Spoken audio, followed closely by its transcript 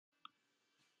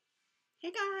Hey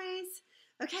guys!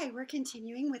 Okay, we're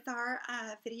continuing with our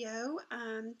video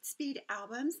speed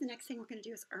albums. The next thing we're going to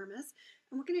do is Irma's.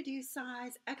 And we're going to do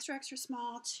size extra, extra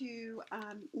small to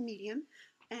medium.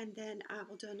 And then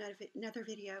we'll do another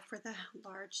video for the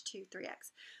large to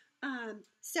 3X.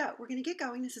 So we're going to get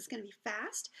going. This is going to be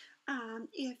fast.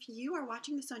 If you are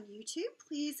watching this on YouTube,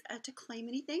 please, to claim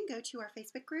anything, go to our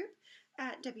Facebook group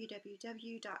at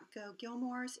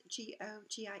www.gogilmores,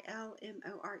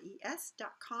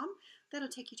 GOGILMORES.com. That'll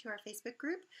take you to our Facebook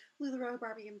group, LuLaRoe,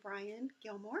 Barbie, and Brian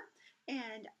Gilmore.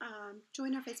 And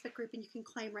join our Facebook group, and you can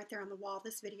claim right there on the wall.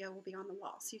 This video will be on the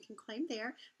wall, so you can claim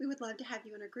there. We would love to have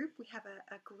you in our group. We have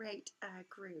a great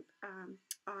group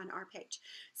on our page.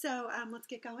 So let's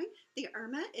get going. The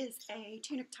Irma is a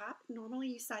tunic top. Normally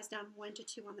you size down 1 to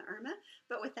 2 on the Irma,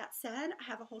 but with that said, I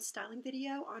have a whole styling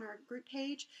video on our group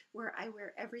page where I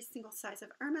wear every single size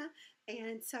of Irma.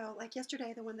 And so like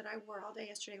yesterday, the one that I wore all day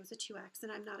yesterday was a 2X,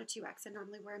 and I'm not a 2X. I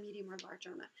normally wear a medium or large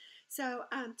Irma. So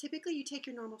typically you take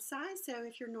your normal size. So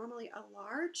if you're normally a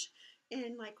large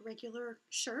in like regular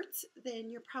shirts,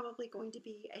 then you're probably going to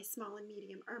be a small and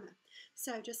medium Irma.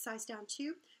 So just size down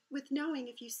 2, with knowing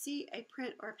if you see a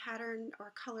print or a pattern or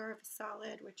a color of a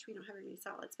solid, which we don't have any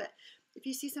solids, but if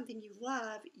you see something you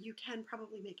love, you can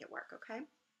probably make it work, okay?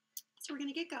 So we're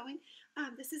going to get going.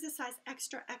 This is a size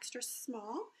extra, extra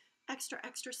small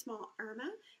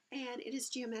Irma, and it is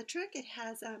geometric. It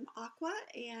has aqua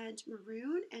and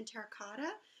maroon and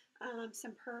terracotta,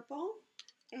 some purple,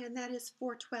 and that is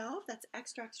 $4.12. That's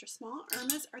extra, extra small.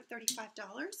 Irmas are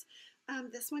 $35.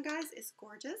 This one, guys, is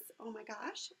gorgeous. Oh my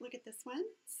gosh, look at this one.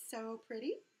 So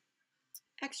pretty.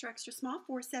 Extra, extra small,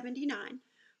 $4.79.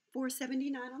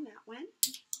 $4.79 on that one.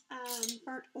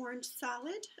 Burnt orange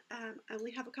solid. I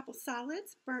only have a couple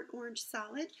solids. Burnt orange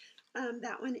solid.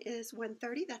 That one is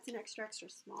 $1.30. That's an extra, extra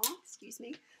small. Excuse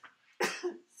me.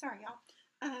 Sorry, y'all.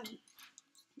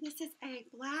 This is a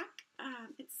black,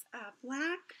 it's a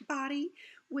black body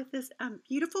with this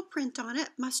beautiful print on it.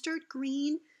 Mustard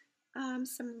green,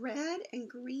 some red and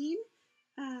green,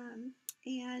 and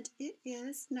it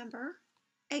is number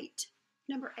 8.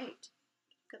 Number 8.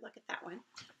 Good look at that one.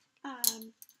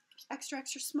 Extra,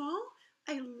 extra small.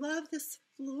 I love this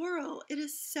floral. It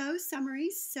is so summery,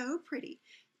 so pretty.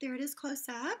 There it is close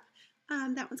up.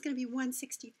 That one's going to be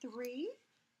 $163.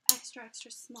 Extra,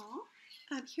 extra small.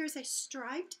 Here's a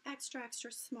striped extra,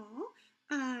 extra small.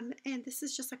 And this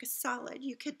is just like a solid.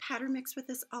 You could pattern mix with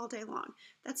this all day long.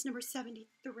 That's number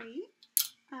 73.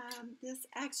 This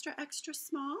extra, extra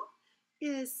small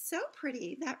is so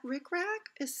pretty. That rickrack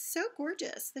is so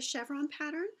gorgeous. The chevron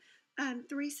pattern,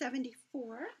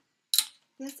 $3.74.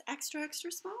 This extra,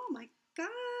 extra small, oh my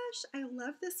gosh, I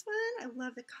love this one. I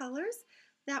love the colors.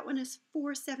 That one is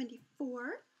 $4.74.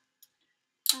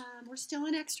 We're still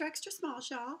in extra, extra small,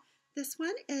 y'all. This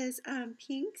one is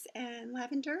pinks and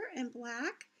lavender and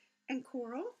black and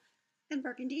coral and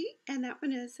burgundy, and that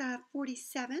one is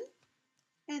 $47.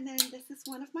 And then this is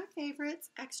one of my favorites,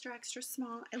 extra, extra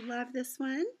small. I love this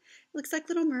one. It looks like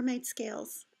little mermaid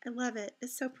scales. I love it.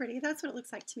 It's so pretty. That's what it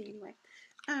looks like to me anyway.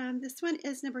 This one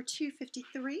is number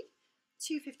 $2.53.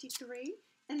 $2.53.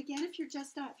 And again, if you're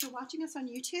watching us on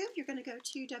YouTube, you're going to go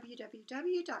to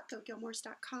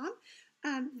www.gogilmores.com.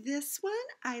 This one,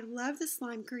 I love the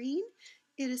slime green.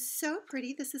 It is so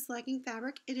pretty. This is legging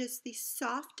fabric. It is the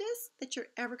softest that you're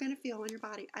ever going to feel on your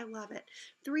body. I love it.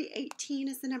 $3.18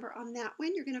 is the number on that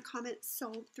one. You're going to comment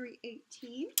sold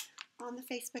 $3.18 on the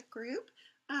Facebook group.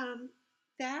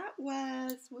 That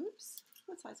was, whoops,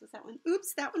 what size was that one?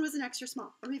 Oops, that one was an extra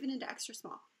small. We're moving into extra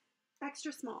small.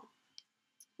 Extra small.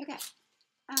 Okay.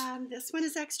 This one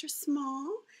is extra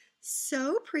small.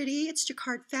 So pretty. It's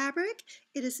jacquard fabric.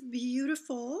 It is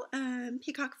beautiful.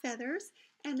 Peacock feathers.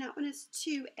 And that one is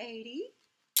 $2.80.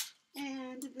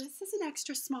 And this is an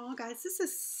extra small, guys. This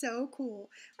is so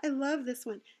cool. I love this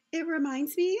one. It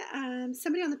reminds me,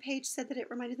 somebody on the page said that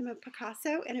it reminded them of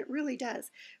Picasso, and it really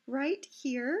does. Right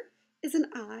here is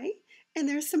an eye, and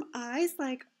there's some eyes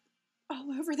like all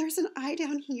over. There's an eye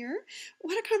down here.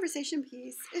 What a conversation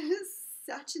piece. It is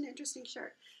such an interesting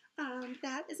shirt.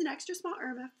 That is an extra small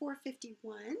Irma,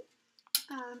 $4.51.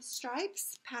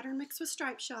 Stripes, pattern mix with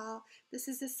stripes, y'all. This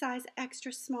is a size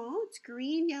extra small. It's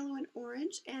green, yellow, and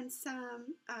orange, and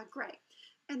some gray.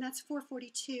 And that's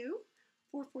 $4.42.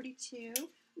 $4.42.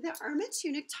 The Irma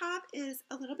tunic top is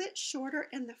a little bit shorter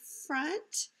in the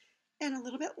front and a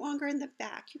little bit longer in the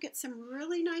back. You get some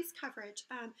really nice coverage.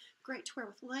 Great to wear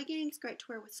with leggings, great to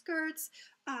wear with skirts.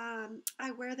 I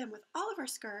wear them with all of our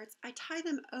skirts. I tie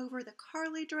them over the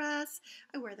Carly dress.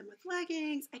 I wear them with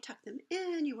leggings. I tuck them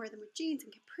in. You wear them with jeans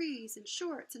and capris and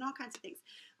shorts and all kinds of things.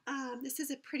 This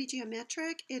is a pretty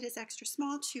geometric. It is extra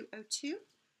small, 202.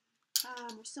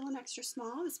 We're still in extra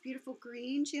small. This beautiful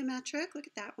green geometric. Look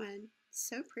at that one.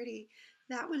 So pretty.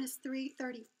 That one is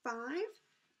 335.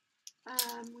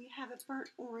 We have a burnt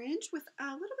orange with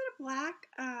a little bit of black.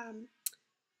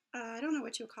 I don't know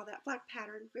what you would call that. Black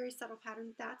pattern. Very subtle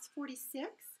pattern. That's 46.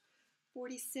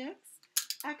 46.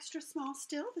 Extra small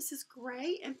still. This is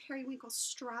gray and periwinkle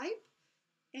stripe.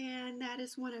 And that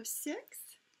is 106.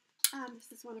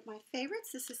 This is one of my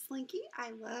favorites. This is Slinky.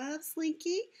 I love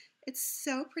Slinky. It's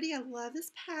so pretty. I love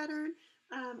this pattern.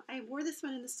 I wore this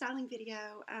one in the styling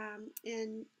video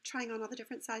in trying on all the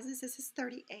different sizes. This is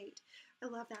 38. I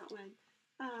love that one.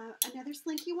 Another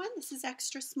Slinky one. This is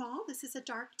extra small. This is a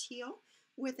dark teal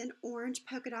with an orange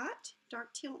polka dot.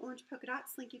 Dark teal, orange polka dot,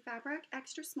 Slinky fabric.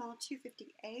 Extra small,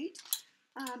 258.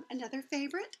 Another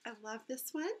favorite. I love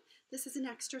this one. This is an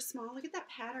extra small. Look at that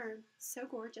pattern. So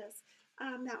gorgeous.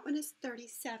 That one is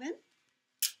 37.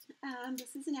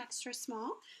 This is an extra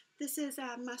small. This is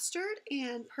mustard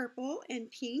and purple and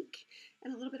pink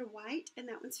and a little bit of white, and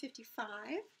that one's 55.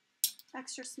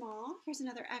 Extra small. Here's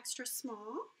another extra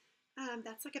small.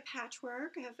 That's like a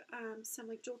patchwork. I have some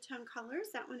like jewel tone colors.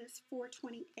 That one is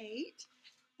 428.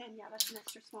 And yeah, that's an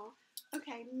extra small.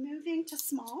 Okay, moving to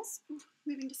smalls.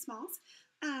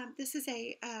 This is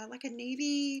a like a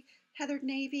navy, heathered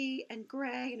navy and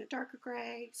gray and a darker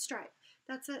gray stripe.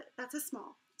 That's a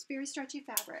small. It's very stretchy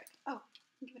fabric. Oh,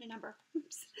 I'll give it a number.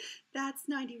 Oops. That's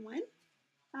 91.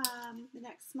 The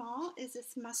next small is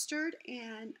this mustard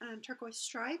and turquoise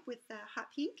stripe with the hot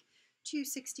pink,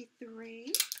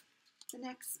 263. The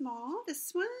next small,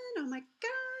 this one, oh my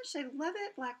gosh, I love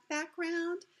it. Black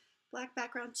background,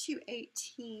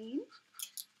 218.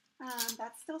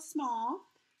 That's still small.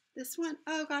 This one,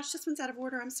 oh gosh, this one's out of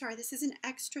order. I'm sorry. This is an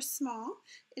extra small.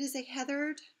 It is a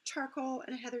heathered charcoal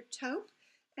and a heathered taupe.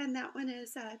 And that one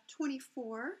is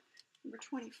 24, number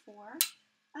 24.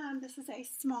 This is a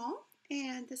small,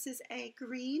 and this is a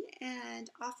green and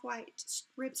off-white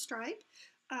rib stripe.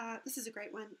 This is a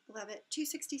great one. Love it.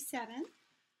 267.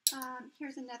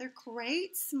 Here's another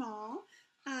great small.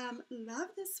 Love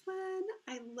this one.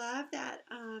 I love that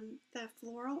the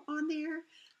floral on there.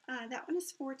 That one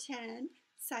is 410,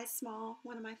 size small,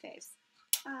 one of my faves.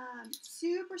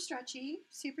 Super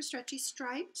stretchy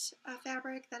striped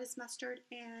fabric. That is mustard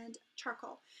and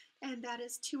charcoal, and that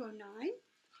is 209.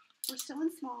 We're still in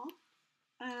small.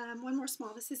 One more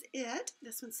small. This is it.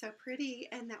 This one's so pretty,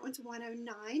 and that one's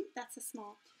 109. That's a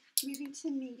small. Moving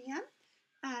to medium.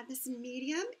 This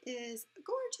medium is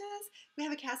gorgeous. We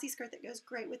have a Cassie skirt that goes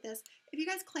great with this. If you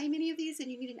guys claim any of these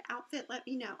and you need an outfit, let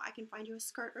me know. I can find you a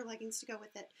skirt or leggings to go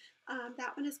with it.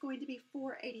 That one is going to be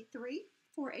 483.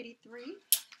 483.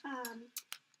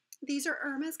 These are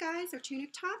Irma's, guys. They're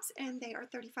tunic tops, and they are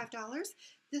 $35.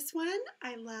 This one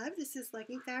I love. This is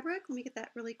legging fabric. Let me get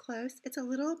that really close. It's a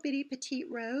little bitty petite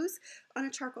rose on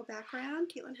a charcoal background.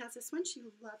 Caitlin has this one. She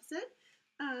loves it.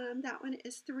 That one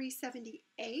is $378.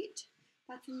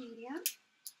 That's a medium.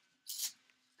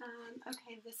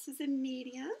 Okay, this is a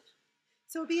medium.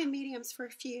 So we'll be in mediums for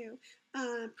a few.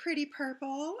 Pretty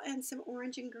purple and some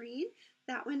orange and green.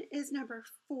 That one is number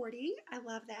 40. I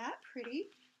love that. Pretty.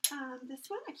 This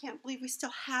one, I can't believe we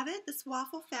still have it. This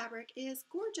waffle fabric is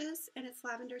gorgeous, and it's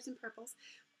lavenders and purples.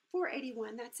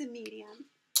 481. That's a medium.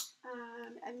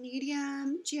 A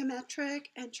medium, geometric,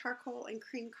 and charcoal and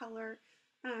cream color.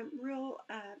 Real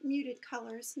muted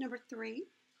colors. Number 3.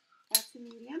 That's a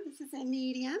medium. This is a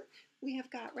medium. We have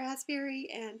got raspberry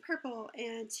and purple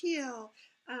and teal,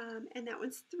 and that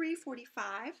one's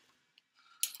 $345.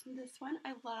 This one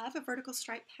I love, a vertical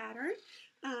stripe pattern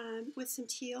with some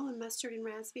teal and mustard and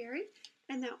raspberry,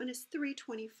 and that one is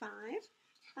 $325.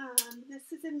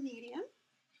 This is a medium.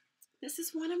 This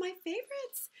is one of my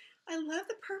favorites. I love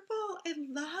the purple. I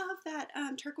love that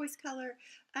turquoise color,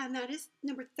 and that is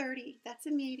number 30. That's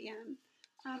a medium.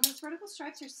 Those vertical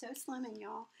stripes are so slimming,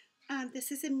 y'all.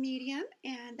 This is a medium,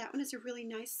 and that one is a really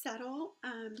nice subtle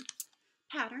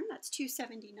pattern. That's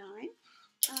 $279.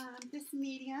 This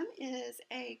medium is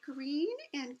a green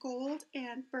and gold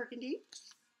and burgundy,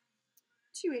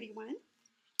 $281.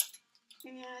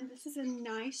 And this is a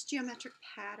nice geometric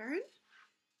pattern,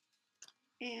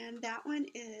 and that one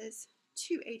is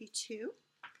 $282.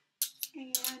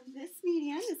 And this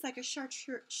medium is like a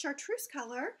chartreuse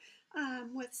color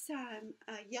with some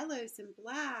yellows and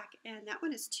black, and that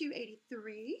one is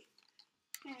 $283.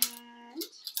 And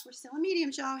we're still in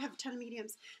mediums, y'all. I have a ton of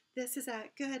mediums. This is a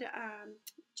good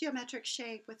geometric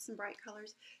shape with some bright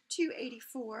colors.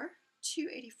 $284.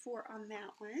 $284 on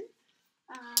that one.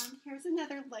 Here's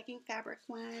another legging fabric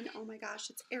one. Oh my gosh,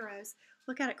 it's arrows.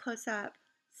 Look at it close up.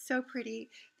 So pretty.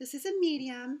 This is a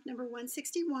medium, number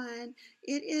 161.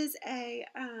 It is a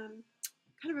kind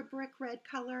of a brick red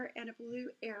color and a blue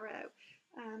arrow.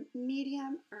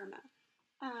 Medium Irma.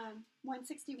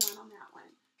 161 on that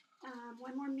one.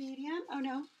 One more medium. Oh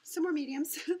no, some more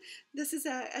mediums. This is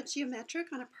a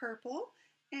geometric on a purple,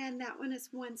 and that one is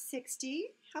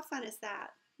 160. How fun is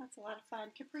that? That's a lot of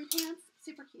fun. Capri pants,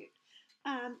 super cute.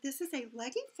 This is a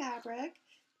legging fabric,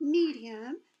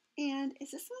 medium, and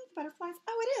is this one with butterflies?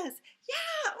 Oh, it is.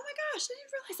 Yeah. Oh my gosh, I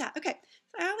didn't realize that. Okay,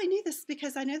 so I only knew this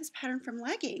because I know this pattern from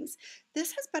leggings.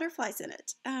 This has butterflies in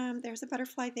it. There's a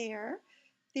butterfly there.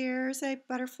 There's a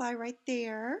butterfly right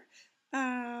there.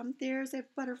 There's a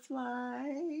butterfly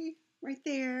right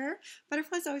there.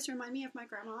 Butterflies always remind me of my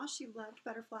grandma. She loved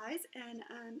butterflies, and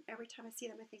every time I see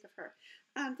them, I think of her.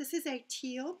 This is a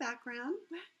teal background.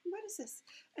 What is this?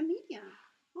 A medium.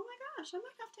 Oh my gosh, I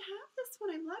might have to have this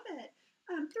one. I love it.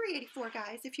 $3.84,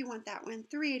 guys, if you want that one.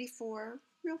 $3.84.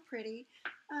 Real pretty.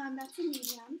 That's a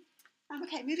medium.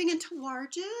 Okay, moving into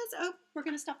larges. Oh, we're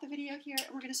going to stop the video here,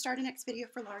 and we're going to start a next video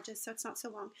for larges, so it's not so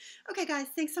long. Okay, guys,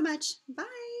 thanks so much. Bye.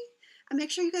 Make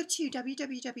sure you go to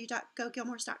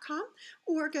www.gogilmores.com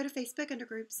or go to Facebook under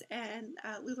groups and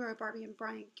LuLaRoe, Barbie, and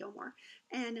Brian Gilmore,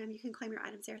 and you can claim your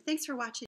items there. Thanks for watching.